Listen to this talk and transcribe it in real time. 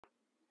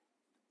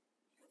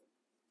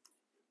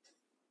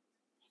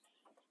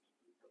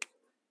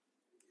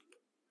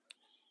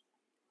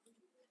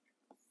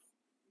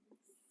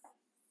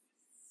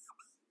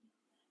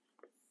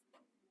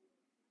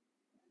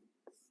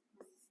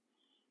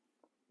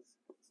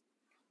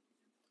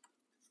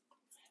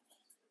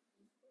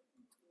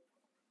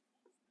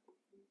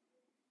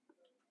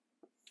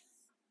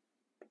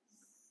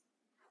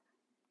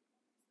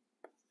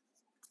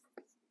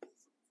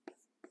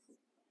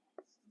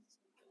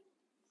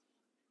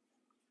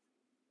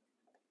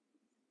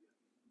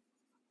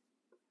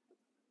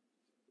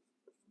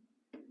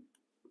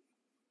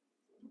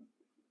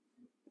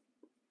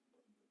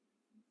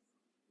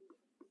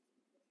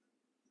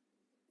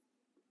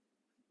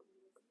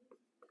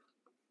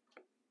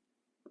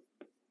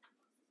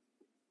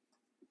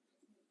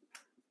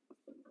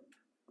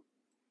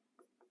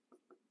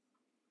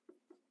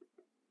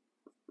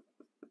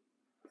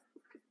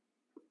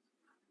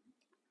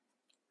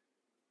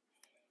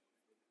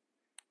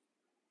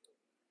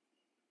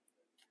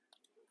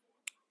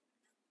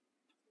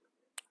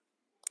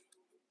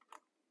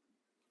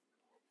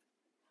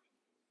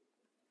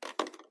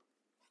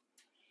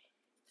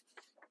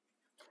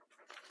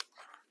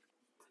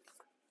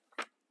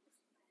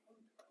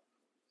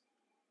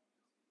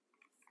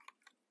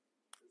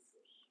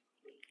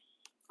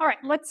All right,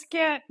 let's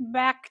get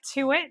back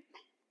to it.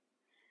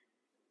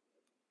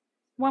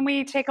 When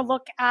we take a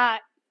look at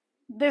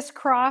this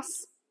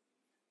cross,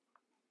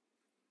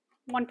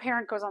 one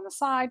parent goes on the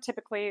side,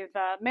 typically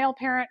the male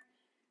parent,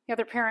 the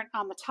other parent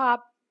on the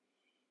top.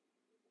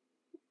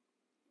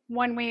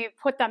 When we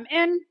put them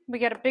in, we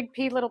get a big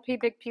P, little p,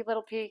 big P,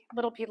 little p,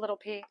 little p, little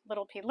p,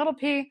 little p, little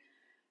p.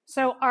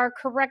 So our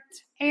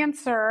correct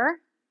answer,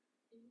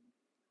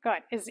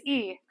 good, is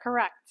E,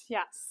 correct,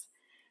 yes.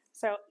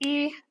 So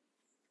E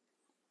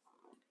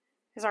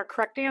is our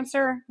correct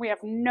answer. We have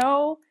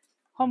no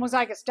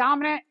homozygous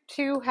dominant,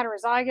 2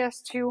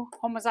 heterozygous, 2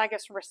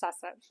 homozygous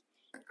recessive.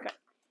 Good.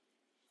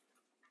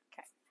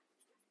 Okay.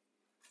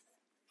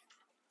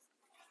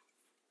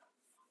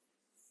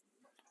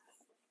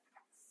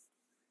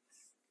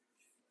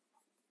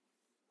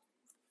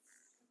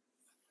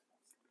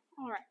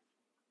 All right.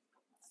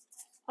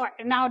 All right,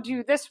 and now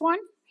do this one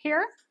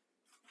here.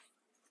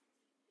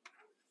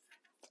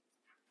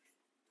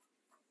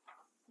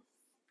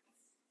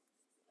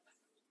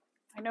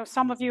 I know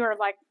some of you are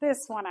like,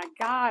 this one, I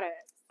got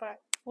it, but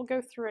we'll go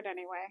through it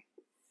anyway.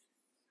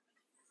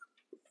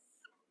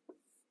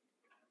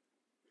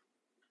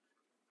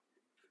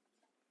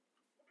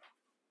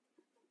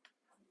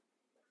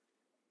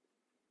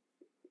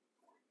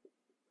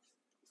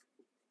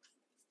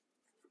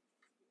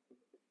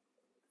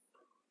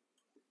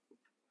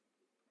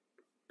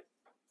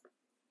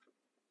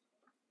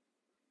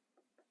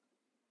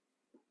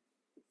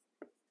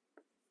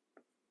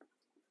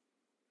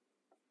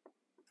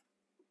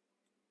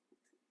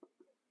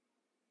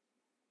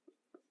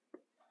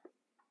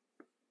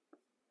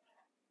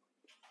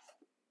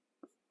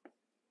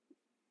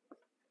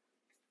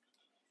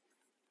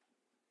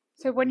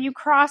 So when you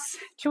cross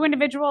 2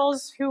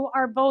 individuals who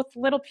are both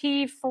little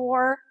p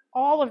for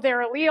all of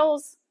their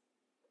alleles,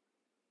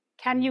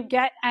 can you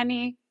get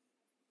any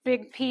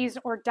big P's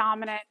or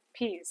dominant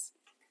P's?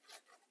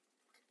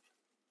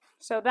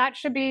 So that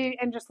should be,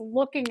 and just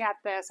looking at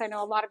this, I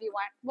know a lot of you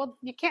went, well,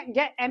 you can't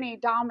get any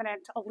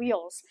dominant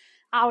alleles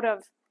out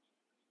of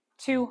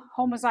 2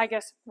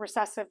 homozygous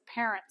recessive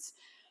parents.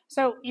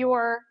 So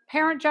your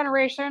parent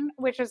generation,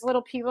 which is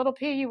little p,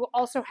 you will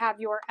also have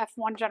your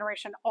F1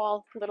 generation,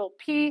 all little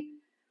p,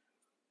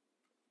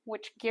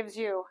 which gives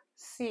you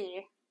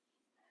C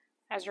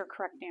as your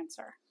correct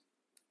answer.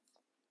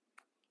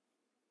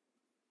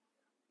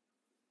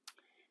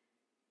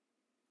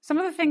 Some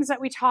of the things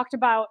that we talked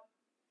about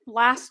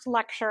last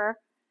lecture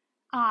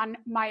on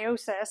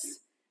meiosis,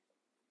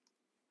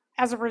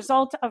 as a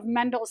result of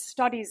Mendel's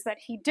studies that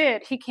he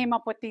did, he came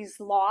up with these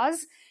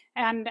laws.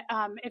 And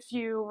if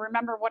you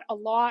remember what a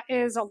law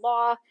is,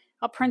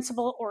 a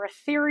principle, or a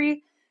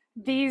theory,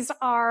 these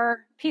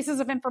are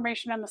pieces of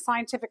information in the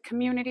scientific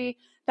community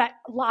that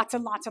lots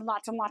and lots and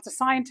lots and lots of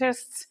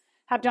scientists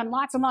have done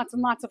lots and lots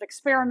and lots of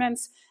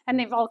experiments, and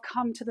they've all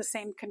come to the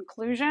same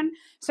conclusion.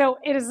 So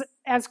it is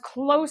as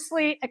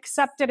closely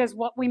accepted as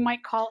what we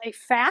might call a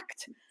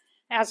fact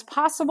as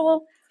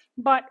possible,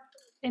 but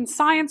in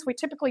science, we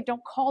typically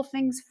don't call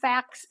things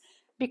facts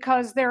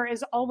because there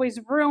is always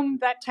room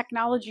that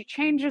technology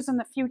changes in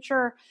the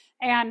future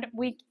and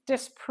we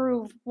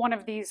disprove one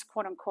of these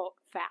quote unquote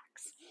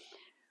facts.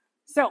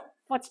 So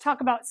let's talk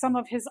about some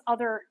of his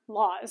other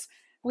laws.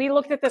 We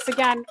looked at this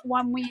again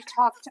when we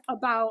talked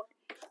about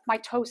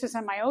mitosis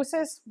and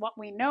meiosis, what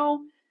we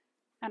know,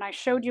 and I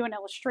showed you an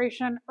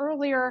illustration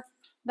earlier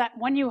that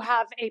when you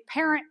have a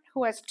parent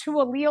who has 2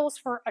 alleles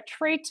for a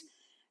trait,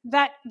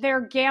 that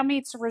their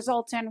gametes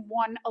result in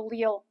 1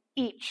 allele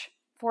each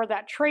for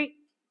that trait.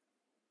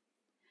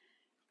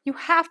 You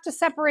have to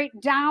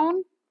separate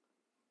down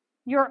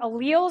your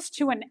alleles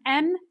to an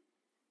N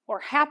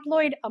or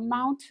haploid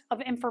amount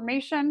of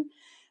information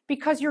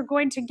because you're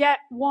going to get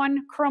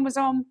 1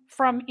 chromosome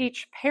from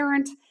each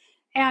parent.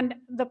 And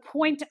the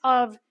point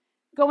of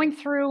going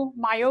through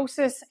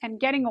meiosis and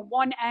getting a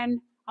 1N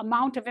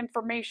amount of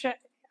information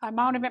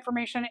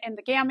in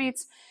the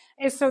gametes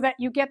is so that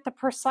you get the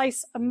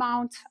precise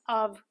amount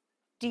of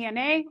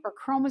DNA or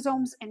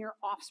chromosomes in your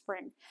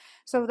offspring,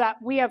 so that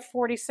we have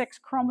 46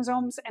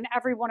 chromosomes in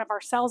every one of our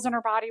cells in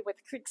our body, with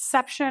the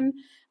exception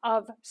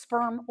of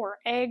sperm or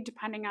egg,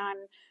 depending on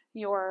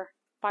your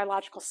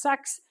biological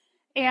sex.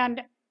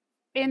 And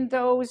in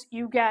those,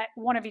 you get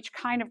 1 of each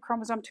kind of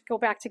chromosome to go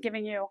back to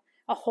giving you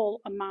a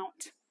whole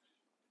amount.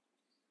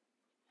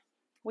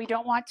 We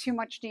don't want too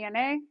much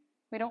DNA.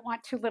 We don't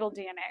want too little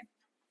DNA.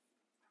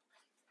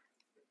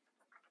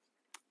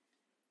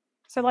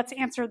 So let's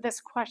answer this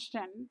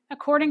question.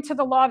 According to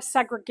the law of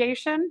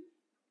segregation,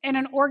 in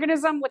an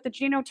organism with the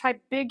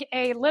genotype big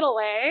A, little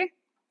a,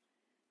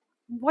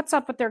 what's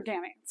up with their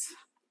gametes?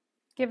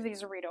 Give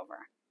these a read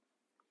over.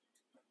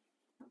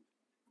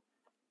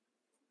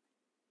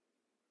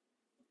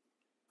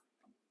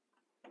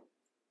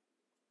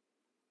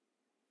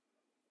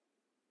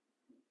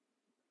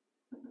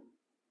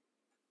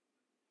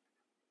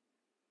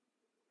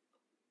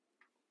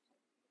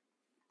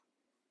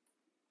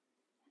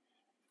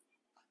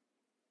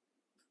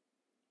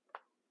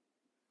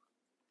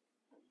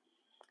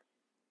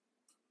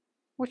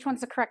 Which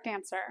one's the correct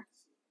answer?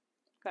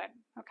 Good.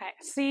 Okay.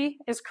 C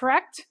is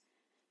correct.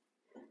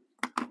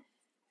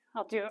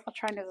 I'll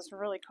try and do this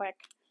really quick.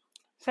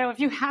 So if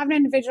you have an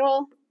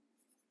individual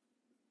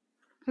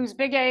who's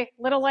big A,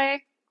 little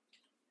a,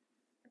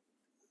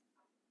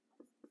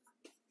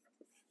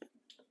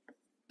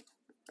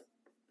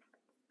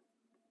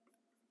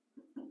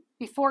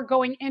 before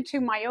going into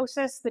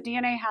meiosis, the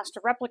DNA has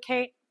to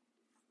replicate.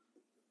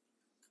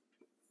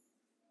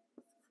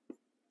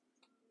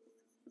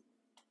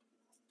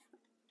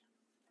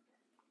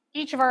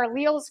 Each of our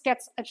alleles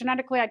gets a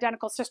genetically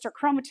identical sister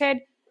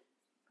chromatid,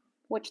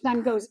 which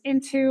then goes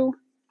into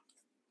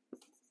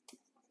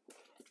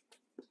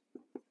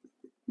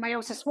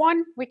meiosis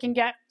 1. We can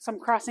get some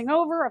crossing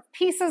over of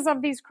pieces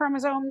of these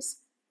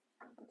chromosomes.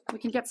 We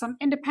can get some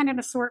independent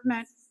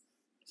assortment.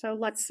 So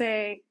let's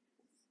say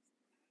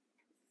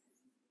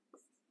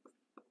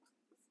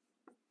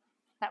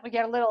that we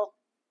get a little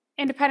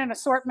independent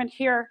assortment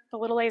here. The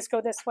little a's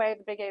go this way,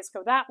 the big A's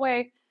go that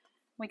way.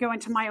 We go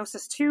into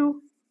meiosis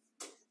 2.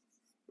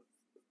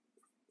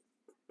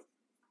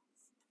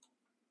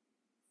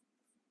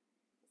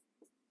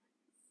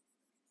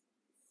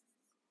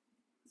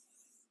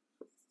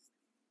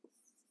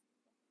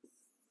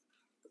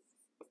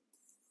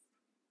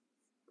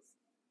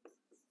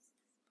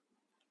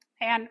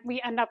 And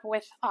we end up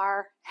with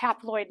our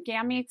haploid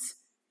gametes.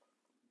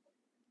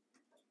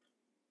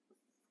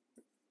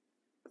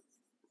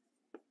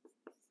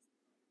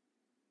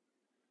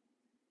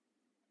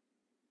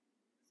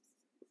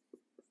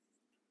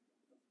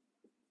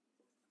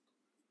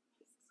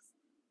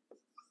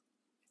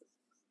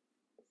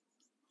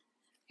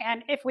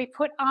 And if we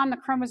put on the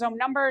chromosome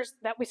numbers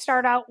that we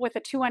start out with a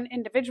 2n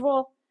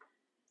individual,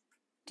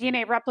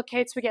 DNA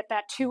replicates, we get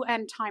that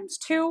 2n times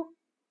 2.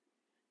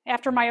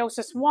 After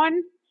meiosis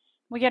 1,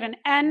 we get an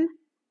n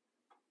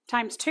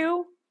times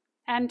 2,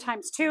 n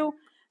times 2.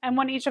 And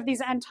when each of these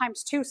n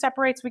times 2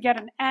 separates, we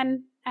get an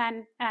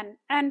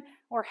n,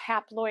 or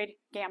haploid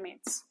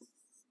gametes.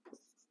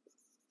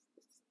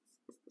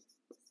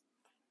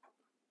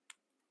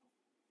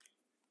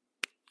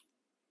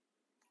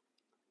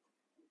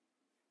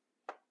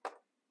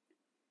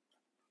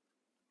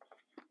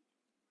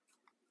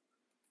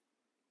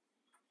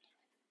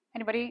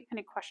 Anybody,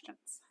 any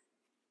questions?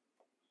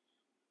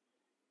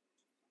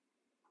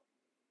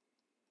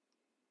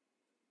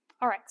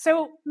 All right,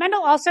 so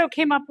Mendel also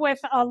came up with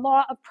a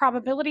law of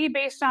probability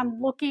based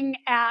on looking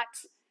at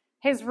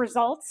his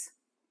results.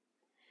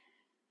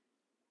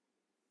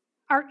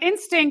 Our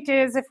instinct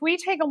is if we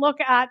take a look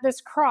at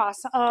this cross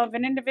of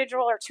an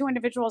individual or two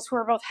individuals who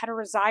are both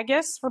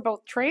heterozygous for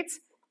both traits,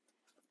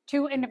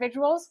 two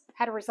individuals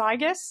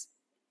heterozygous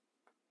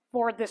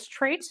for this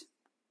trait,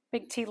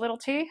 big T, little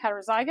t,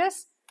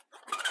 heterozygous.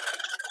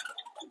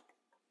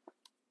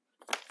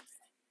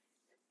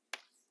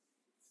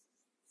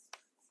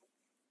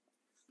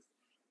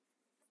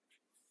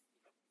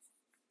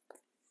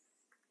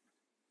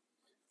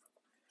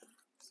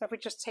 So if we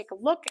just take a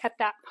look at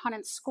that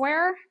Punnett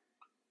square,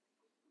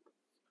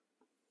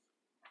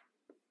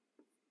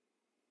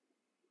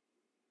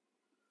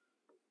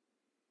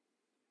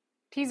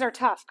 T's are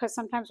tough because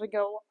sometimes we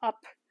go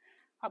up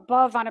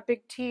above on a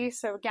big T.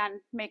 So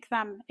again, make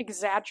them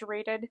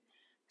exaggerated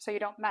so you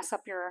don't mess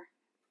up your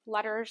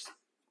letters.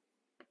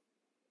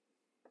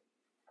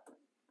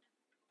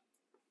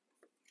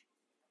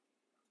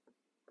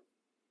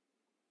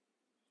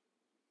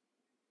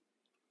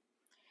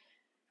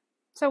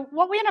 So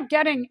what we end up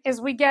getting is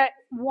we get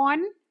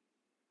one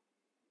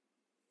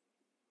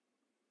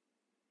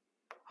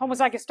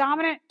homozygous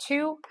dominant,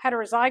 two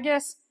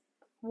heterozygous,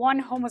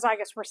 one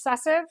homozygous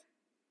recessive.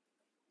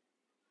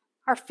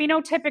 Our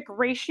phenotypic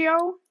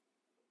ratio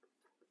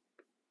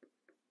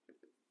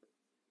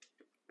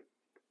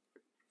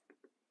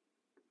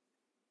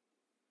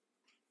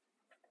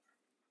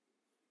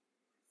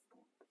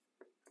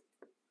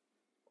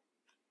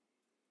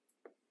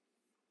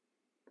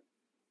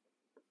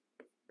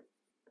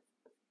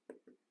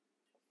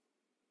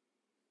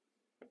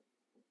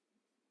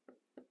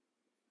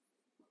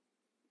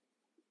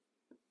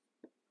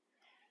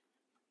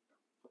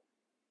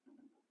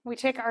we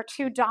take our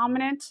two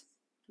dominant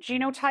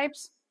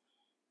genotypes,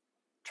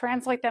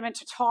 translate them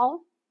into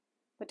tall,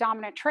 the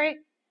dominant trait,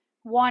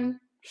 one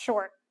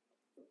short,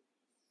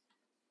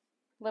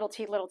 little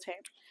t, little t.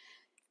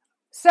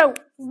 So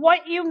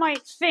what you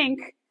might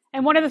think,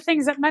 and one of the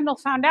things that Mendel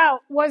found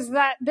out was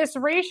that this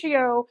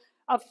ratio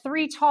of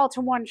 3 tall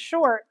to 1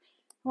 short,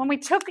 when we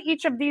took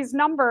each of these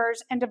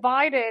numbers and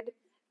divided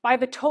by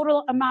the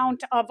total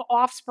amount of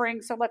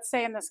offspring, so let's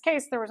say in this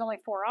case there was only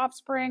 4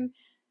 offspring,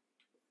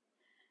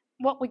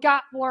 what we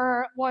got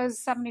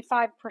was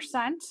 75%.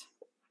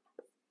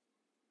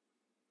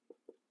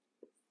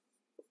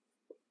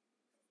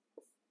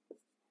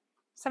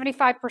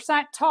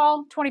 75%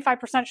 tall,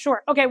 25%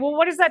 short. Okay, well,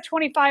 what does that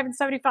 25 and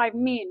 75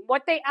 mean?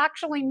 What they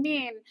actually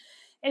mean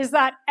is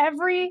that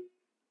every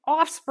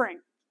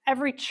offspring,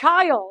 every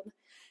child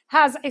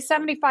has a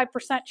 75%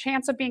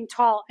 chance of being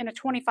tall and a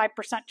 25%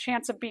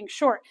 chance of being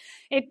short.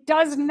 It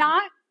does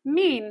not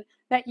mean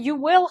that you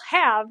will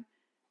have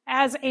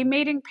As a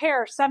mating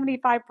pair,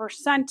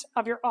 75%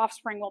 of your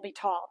offspring will be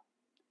tall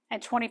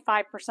and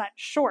 25%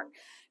 short.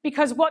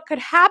 Because what could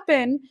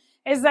happen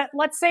is that,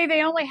 let's say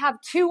they only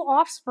have 2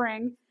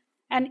 offspring,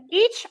 and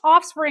each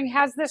offspring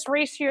has this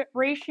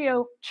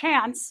ratio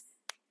chance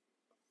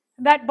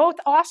that both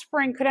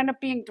offspring could end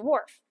up being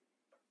dwarf.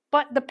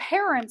 But the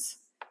parents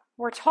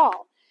were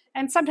tall.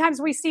 And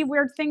sometimes we see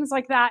weird things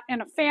like that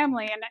in a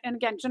family. And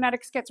again,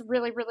 genetics gets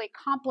really, really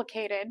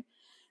complicated.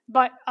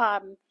 But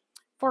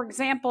for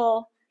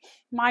example,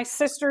 my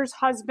sister's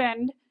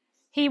husband,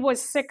 he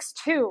was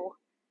 6'2".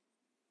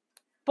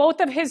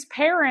 Both of his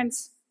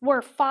parents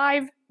were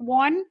 5'1"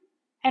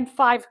 and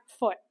 5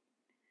 foot.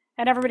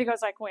 And everybody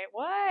goes like, wait,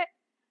 what?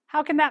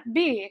 How can that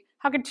be?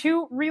 How can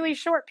 2 really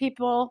short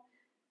people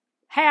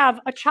have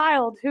a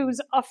child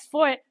who's a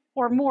foot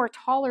or more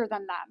taller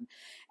than them?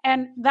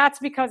 And that's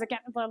because, again,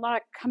 a lot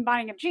of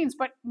combining of genes,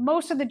 but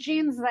most of the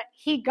genes that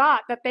he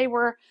got that they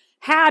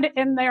had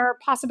in their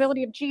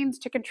possibility of genes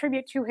to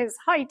contribute to his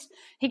height,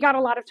 he got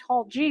a lot of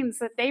tall genes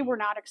that they were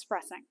not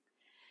expressing.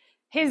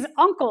 His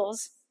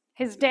uncles,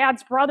 his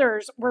dad's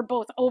brothers, were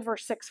both over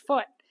 6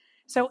 foot.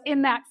 So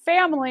in that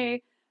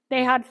family,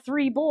 they had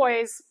 3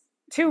 boys,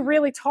 2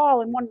 really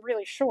tall and 1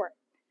 really short.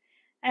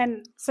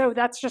 And so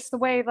that's just the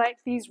way like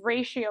these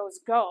ratios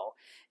go,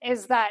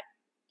 is that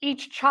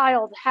each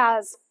child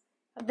has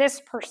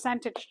this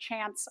percentage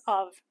chance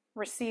of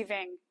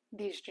receiving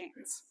these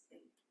genes.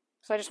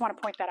 So I just want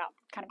to point that out,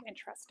 kind of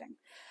interesting.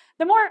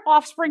 The more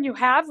offspring you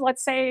have,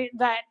 let's say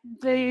that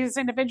these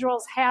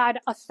individuals had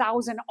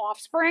 1,000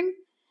 offspring,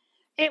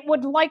 it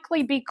would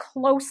likely be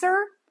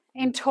closer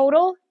in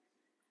total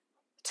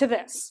to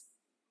this.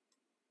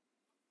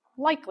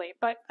 Likely,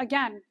 but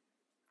again,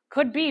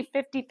 could be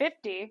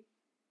 50-50,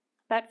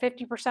 that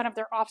 50% of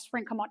their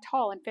offspring come out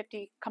tall and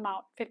 50% come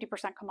out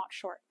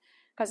short,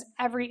 because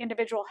every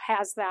individual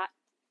has that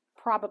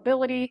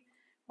probability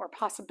or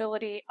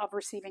possibility of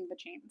receiving the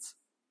genes.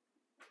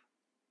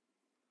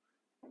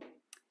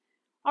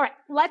 All right,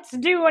 let's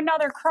do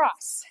another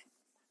cross.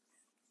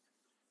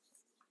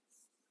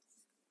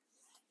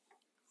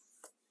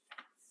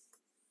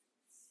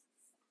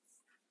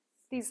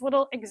 These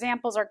little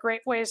examples are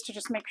great ways to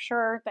just make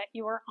sure that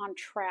you are on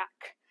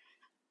track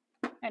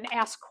and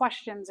ask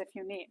questions if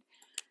you need.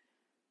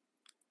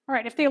 All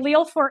right, if the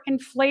allele for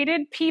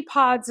inflated pea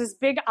pods is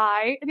big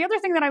I, the other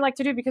thing that I like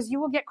to do, because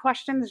you will get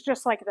questions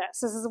just like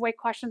this is the way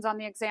questions on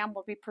the exam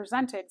will be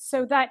presented,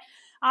 so that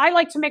I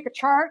like to make a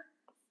chart.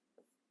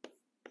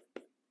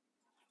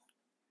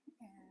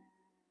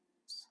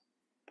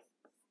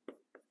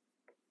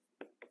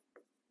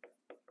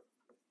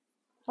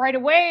 Right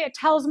away, it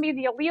tells me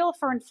the allele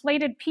for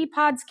inflated pea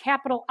pods,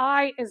 capital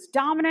I, is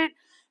dominant.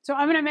 So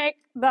I'm going to make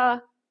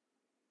the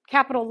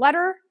capital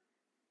letter,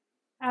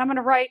 and I'm going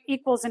to write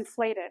equals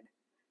inflated.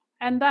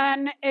 And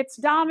then it's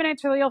dominant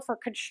to allele for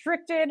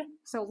constricted,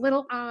 so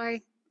little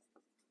I.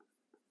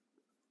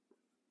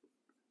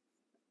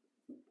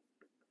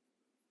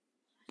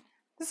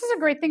 This is a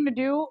great thing to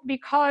do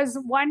because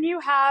when you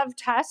have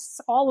tests,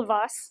 all of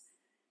us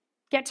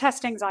get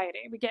test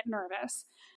anxiety. We get nervous.